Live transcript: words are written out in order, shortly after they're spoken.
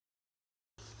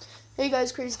Hey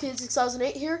guys, Crazy Kid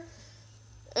 6008 here,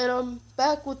 and I'm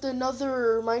back with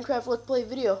another Minecraft Let's Play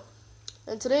video.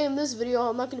 And today in this video,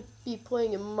 I'm not going to be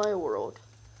playing in my world.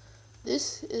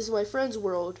 This is my friend's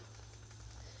world.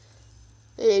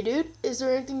 Hey dude, is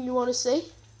there anything you want to say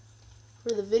for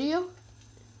the video?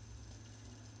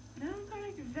 No, not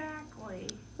exactly.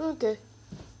 Okay.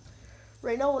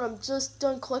 Right now when I'm just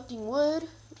done collecting wood.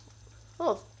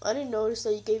 Oh, I didn't notice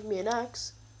that you gave me an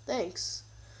axe. Thanks.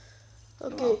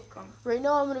 You're Okay, welcome. right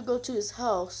now I'm going to go to his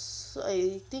house.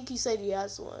 I think he said he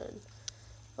has one.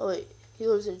 Oh wait, he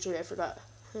lives in a tree, I forgot.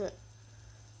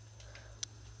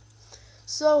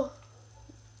 So,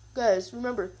 guys,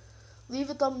 remember,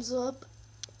 leave a thumbs up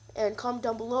and comment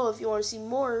down below if you want to see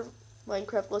more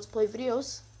Minecraft Let's Play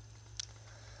videos.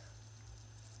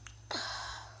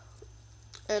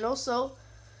 And also,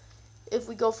 if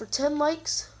we go for 10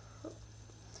 likes,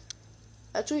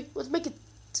 actually, let's make it,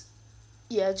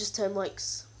 yeah, just 10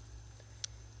 likes.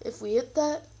 If we hit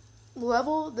that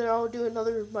level, then I'll do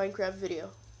another Minecraft video.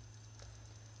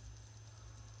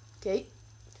 Okay,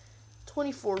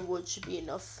 24 wood should be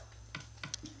enough.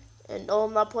 And no,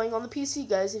 I'm not playing on the PC,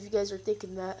 guys, if you guys are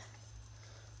thinking that.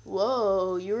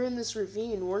 Whoa, you were in this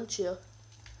ravine, weren't you?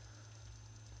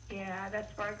 Yeah,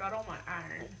 that's where I got all my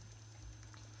iron.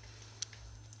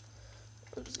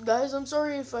 Guys, I'm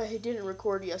sorry if I didn't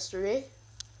record yesterday.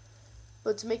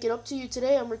 But to make it up to you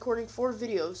today, I'm recording 4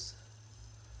 videos.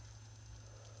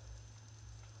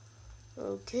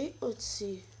 Okay, let's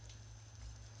see.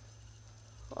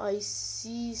 I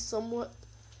see some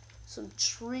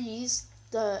trees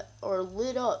that are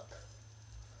lit up.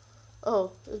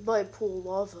 Oh, it's by a pool of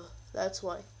lava. That's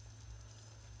why.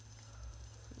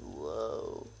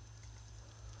 Whoa.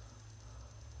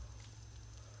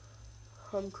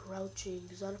 I'm crouching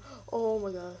because I don't. Oh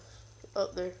my gosh.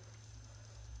 Up there.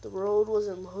 The road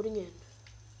wasn't loading in.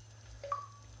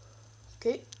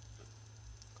 Okay.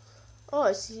 Oh,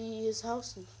 I see his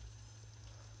house.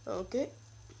 Okay.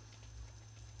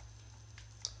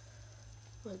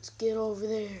 Let's get over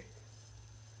there.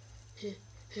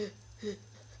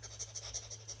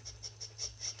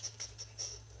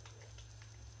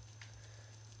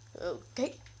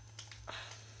 Okay.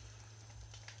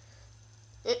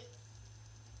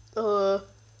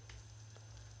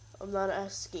 I'm not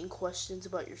asking questions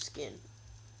about your skin.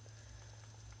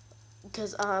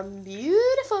 Because I'm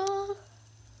beautiful.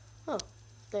 Oh,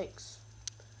 thanks.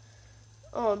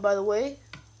 Oh, and by the way,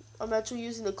 I'm actually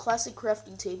using the classic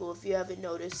crafting table if you haven't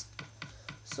noticed.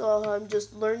 So I'm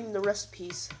just learning the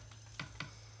recipes.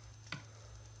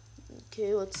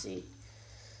 Okay, let's see.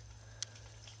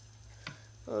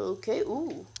 Okay,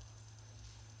 ooh.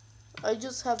 I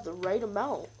just have the right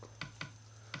amount.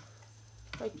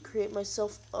 I can create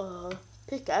myself a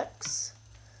pickaxe.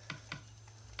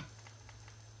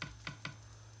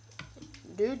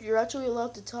 Dude, you're actually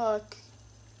allowed to talk.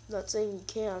 I'm not saying you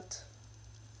can't.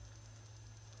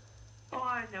 Oh,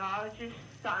 I know. I was just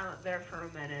silent there for a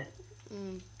minute.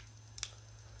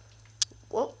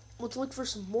 Well, let's look for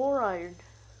some more iron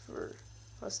for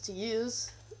us to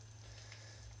use.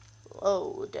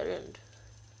 Oh, dead end.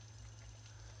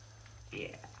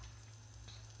 Yeah.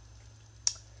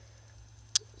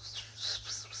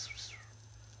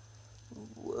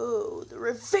 Whoa, the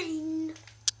ravine!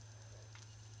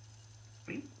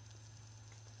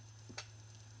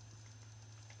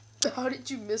 How did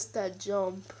you miss that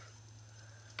jump?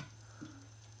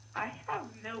 I have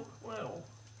no clue.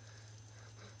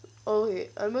 Okay,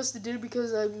 I must have did it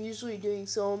because I'm usually doing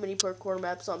so many parkour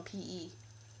maps on PE.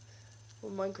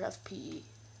 On Minecraft PE.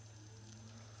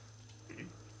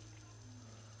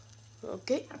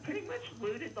 Okay. I pretty much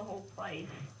looted the whole place.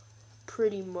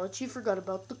 Pretty much. You forgot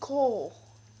about the coal.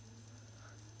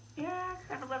 Yeah, I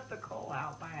kind of left the coal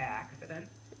out by accident.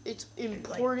 It's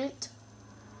important.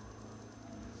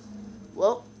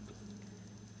 Well,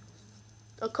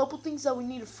 a couple things that we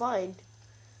need to find.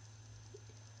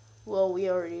 Well, we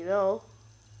already know,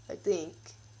 I think.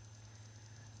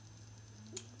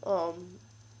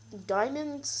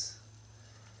 Diamonds.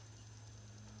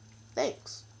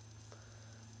 Thanks.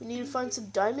 We need to find some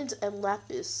diamonds and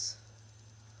lapis.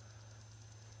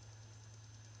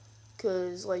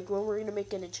 Because, like, when we're going to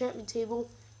make an enchantment table,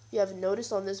 if you haven't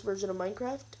noticed on this version of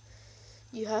Minecraft,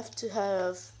 you have to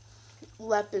have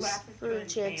lapis for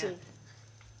enchanting.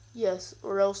 Yes,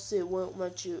 or else it won't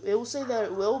let you. It will say that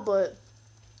it will, but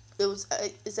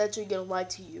it's actually going to lie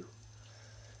to you.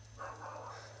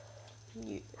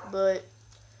 But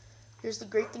here's the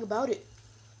great thing about it.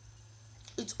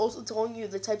 It's also telling you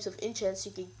the types of enchants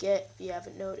you can get if you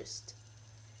haven't noticed.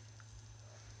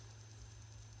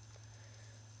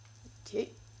 Okay,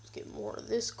 let's get more of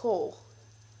this coal.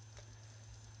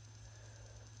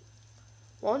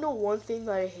 Wanna know one thing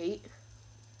that I hate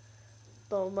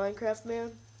about Minecraft,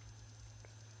 man?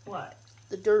 What?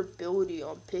 The durability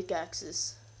on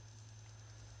pickaxes.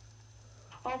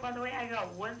 Oh, by the way, I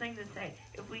got one thing to say.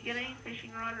 If we get any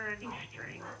fishing rod or any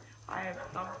string, I have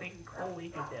something cool we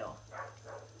could do.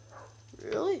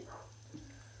 Really?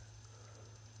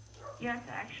 Yes,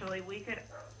 actually, we could.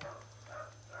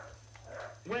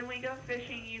 When we go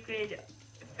fishing, you could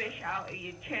fish out an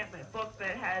enchantment book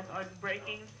that has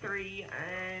Unbreaking 3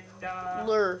 and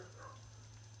Lure.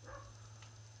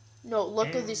 No,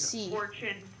 Luck of the and Sea.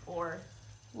 Fortune 4.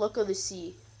 Luck of the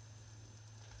Sea.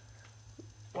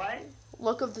 What?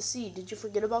 Luck of the Sea. Did you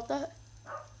forget about that?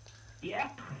 Yeah,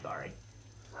 sorry.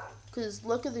 Because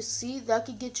Luck of the Sea, that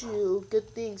could get you good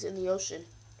things in the ocean.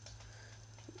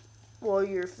 While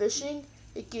you're fishing,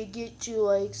 it could get you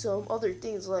like some other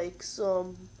things, like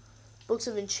some books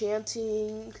of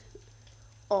enchanting,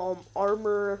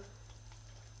 armor.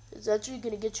 It's actually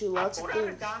gonna get you lots of I pulled out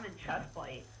a things. diamond chest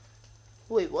plate.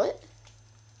 Wait, what?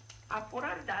 I pulled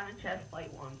out a diamond chest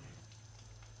plate once.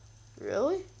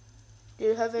 Really?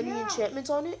 Did it have any Yeah. enchantments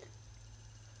on it?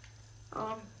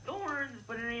 Thorns,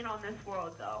 but it ain't on this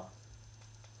world though.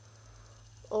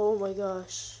 Oh my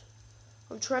gosh.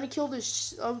 I'm trying to kill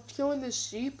this, I'm killing this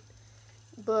sheep,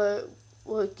 but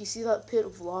look, you see that pit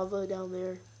of lava down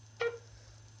there?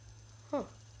 Huh.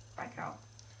 Back out.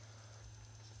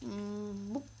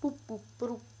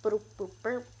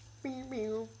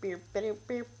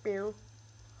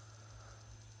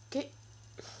 Okay.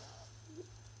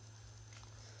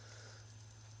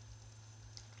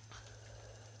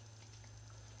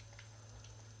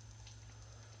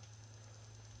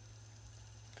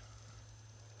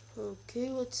 Okay,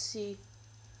 let's see.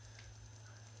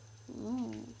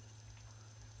 Ooh.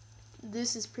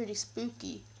 This is pretty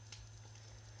spooky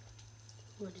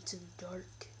when it's in the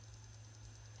dark.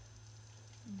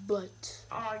 But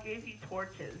Oh, I gave you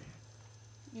torches.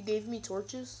 you gave me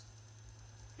torches?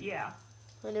 Yeah.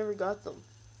 I never got them.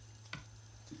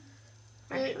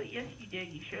 Actually, yes, you did.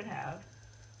 You should have.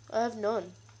 I have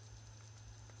none.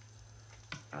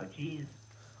 Oh, jeez.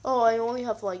 Oh, I only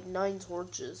have like 9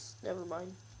 torches. Never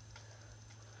mind.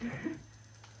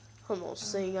 I'm not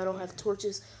saying I don't have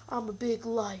torches. I'm a big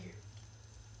liar.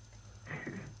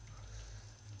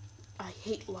 I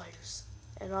hate liars,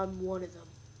 and I'm one of them.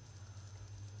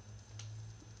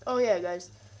 Oh yeah,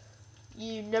 guys.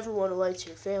 You never want to lie to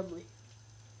your family.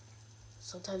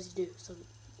 Sometimes you do.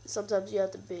 Sometimes you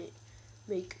have to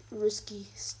make risky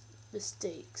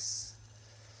mistakes.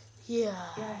 Yeah.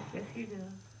 Yes, you do.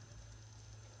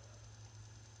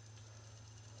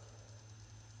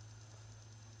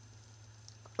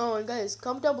 Oh, and guys,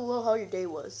 comment down below how your day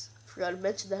was. Forgot to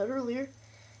mention that earlier.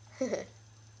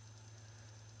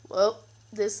 Well,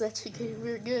 this actually came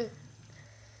very good.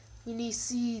 We need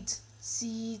seeds.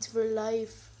 Seeds for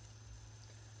life.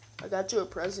 I got you a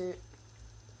present.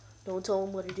 Don't tell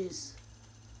them what it is.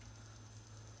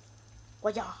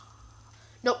 Waya.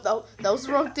 Nope, that was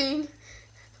the wrong thing.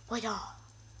 Waya.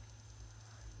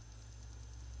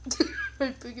 I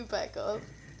pick it back up.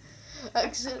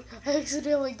 I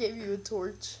accidentally gave you a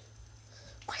torch.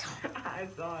 I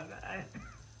saw that.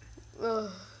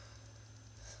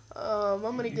 I'm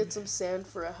gonna get some sand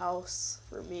for a house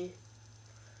for me.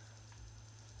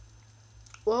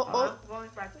 Well, I'm going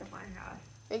back to my house.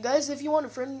 And guys, if you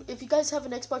guys have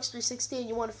an Xbox 360 and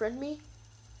you want to friend me,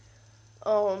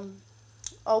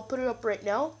 I'll put it up right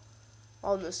now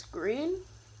on the screen,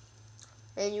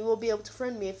 and you will be able to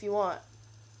friend me if you want.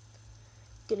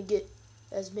 Gonna get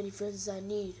as many friends as I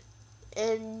need,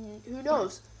 and who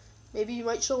knows, maybe you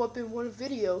might show up in one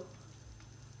video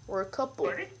or a couple.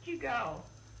 Where did you go?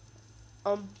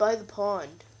 By the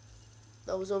pond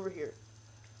that was over here,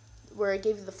 where I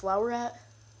gave you the flower at.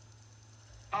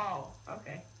 Oh,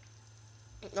 okay.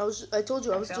 I told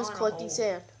you I was fell just in a collecting hole.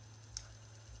 sand.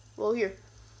 Well, here.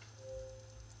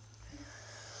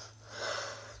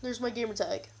 There's my gamer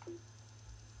tag.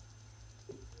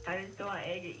 I didn't throw an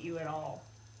egg at you at all.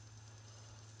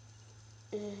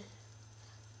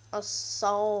 I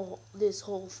saw this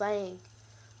whole thing.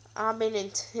 I've been in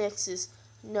Texas.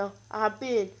 No, I've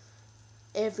been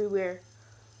everywhere.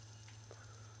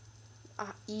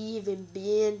 I even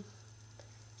been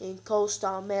in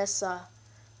Costa Mesa.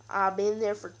 I've been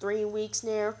there for 3 weeks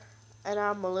now, and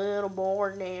I'm a little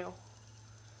bored now.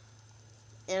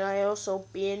 And I also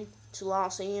been to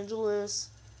Los Angeles,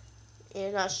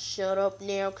 and I shut up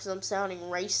now because I'm sounding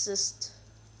racist.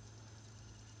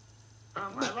 I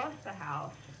lost the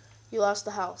house. You lost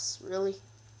the house, really?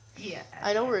 Yeah.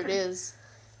 I know where it is.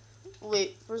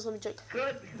 Wait, first let me check.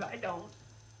 Good, because I don't.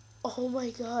 Oh my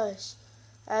gosh.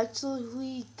 I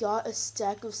actually got a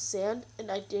stack of sand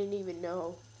and I didn't even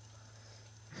know.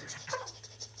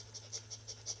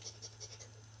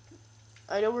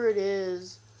 I know where it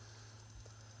is.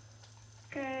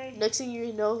 Okay. Next thing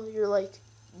you know, you're like,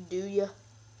 do ya?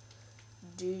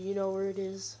 Do you know where it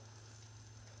is?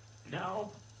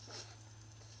 No.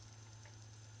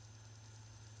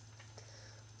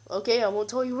 Okay, I won't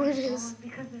tell you where it is.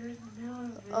 Because there is no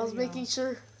video. I was making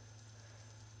sure.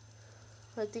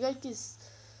 I think I can.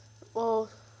 Well,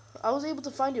 I was able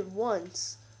to find it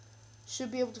once. Should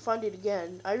be able to find it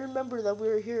again. I remember that we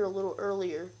were here a little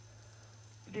earlier.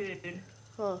 Dude.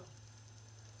 Huh.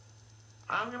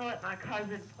 I'm gonna let my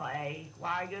cousin play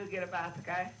while I go get a bath,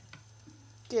 okay?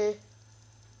 Okay.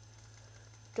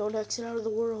 Don't exit out of the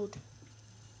world.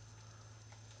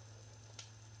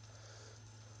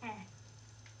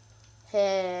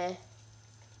 Hey.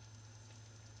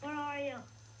 Where are you?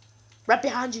 Right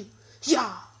behind you.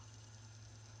 Yeah.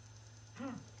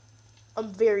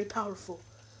 I'm very powerful.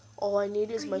 All I need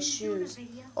is my shoes.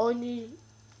 All I need.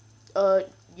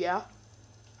 Yeah.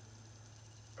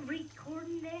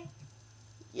 Recording it?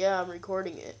 Yeah, I'm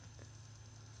recording it.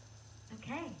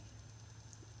 Okay.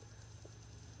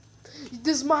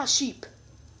 This is my sheep.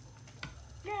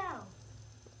 No.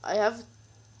 I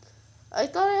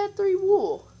thought I had 3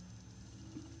 wool.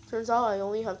 Turns out I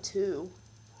only have 2.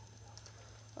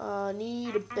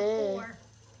 Need a bed.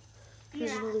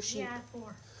 Here's another sheep. Yeah,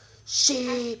 4.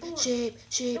 Sheep, sheep,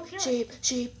 sheep, sheep,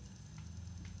 sheep.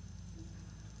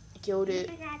 I killed it.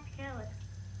 You have to kill it.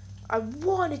 I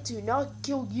wanted to, not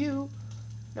kill you.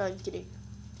 No, I'm kidding.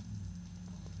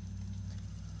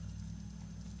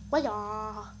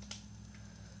 Why-ya.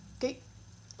 Okay,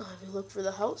 let me look for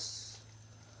the house.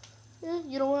 Yeah,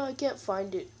 you know what? I can't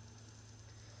find it.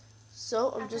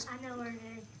 So I'm just. I know where it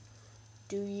is.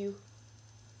 Do you?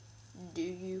 Do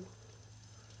you?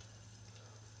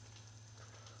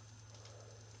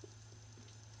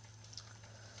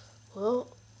 Well,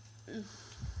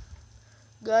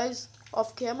 guys,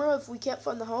 off camera, if we can't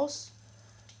find the house,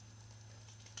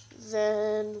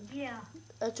 then Yeah.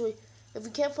 Actually, if we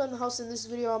can't find the house in this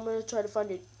video, I'm gonna try to find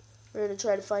it. We're gonna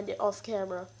try to find it off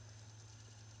camera.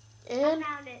 And I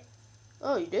found it.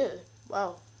 oh, you did?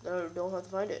 Wow. I don't have to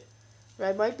find it. And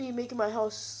I might be making my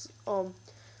house.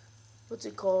 What's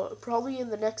it called? Probably in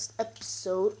the next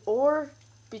episode or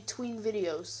between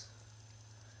videos.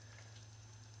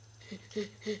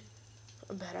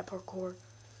 I'm bad at parkour.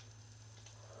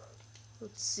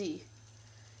 Let's see.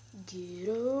 Get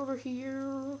over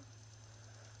here.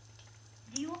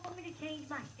 Do you want me to change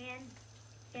my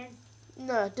hand?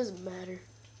 Nah, it doesn't matter.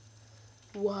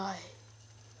 Why?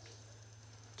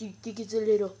 Do you think it's a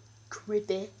little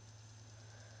creepy?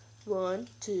 1,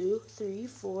 2, 3,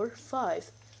 4,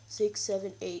 5, 6,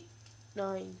 7, 8,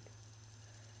 9.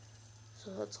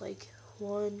 So that's like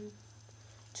 1,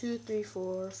 2, 3,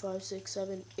 4, 5, 6,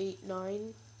 7, 8,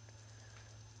 9.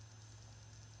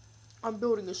 I'm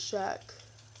building a shack.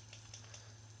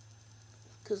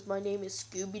 Because my name is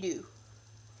Scooby-Doo.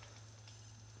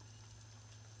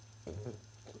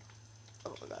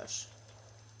 Oh my gosh.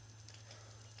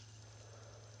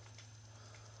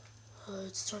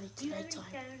 It's starting to nighttime.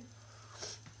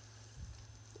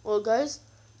 Well, guys,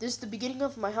 this is the beginning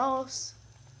of my house.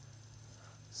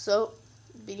 So,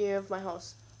 beginning of my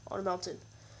house on a mountain.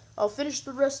 I'll finish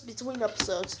the rest between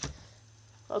episodes.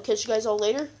 I'll catch you guys all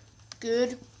later.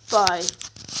 Goodbye.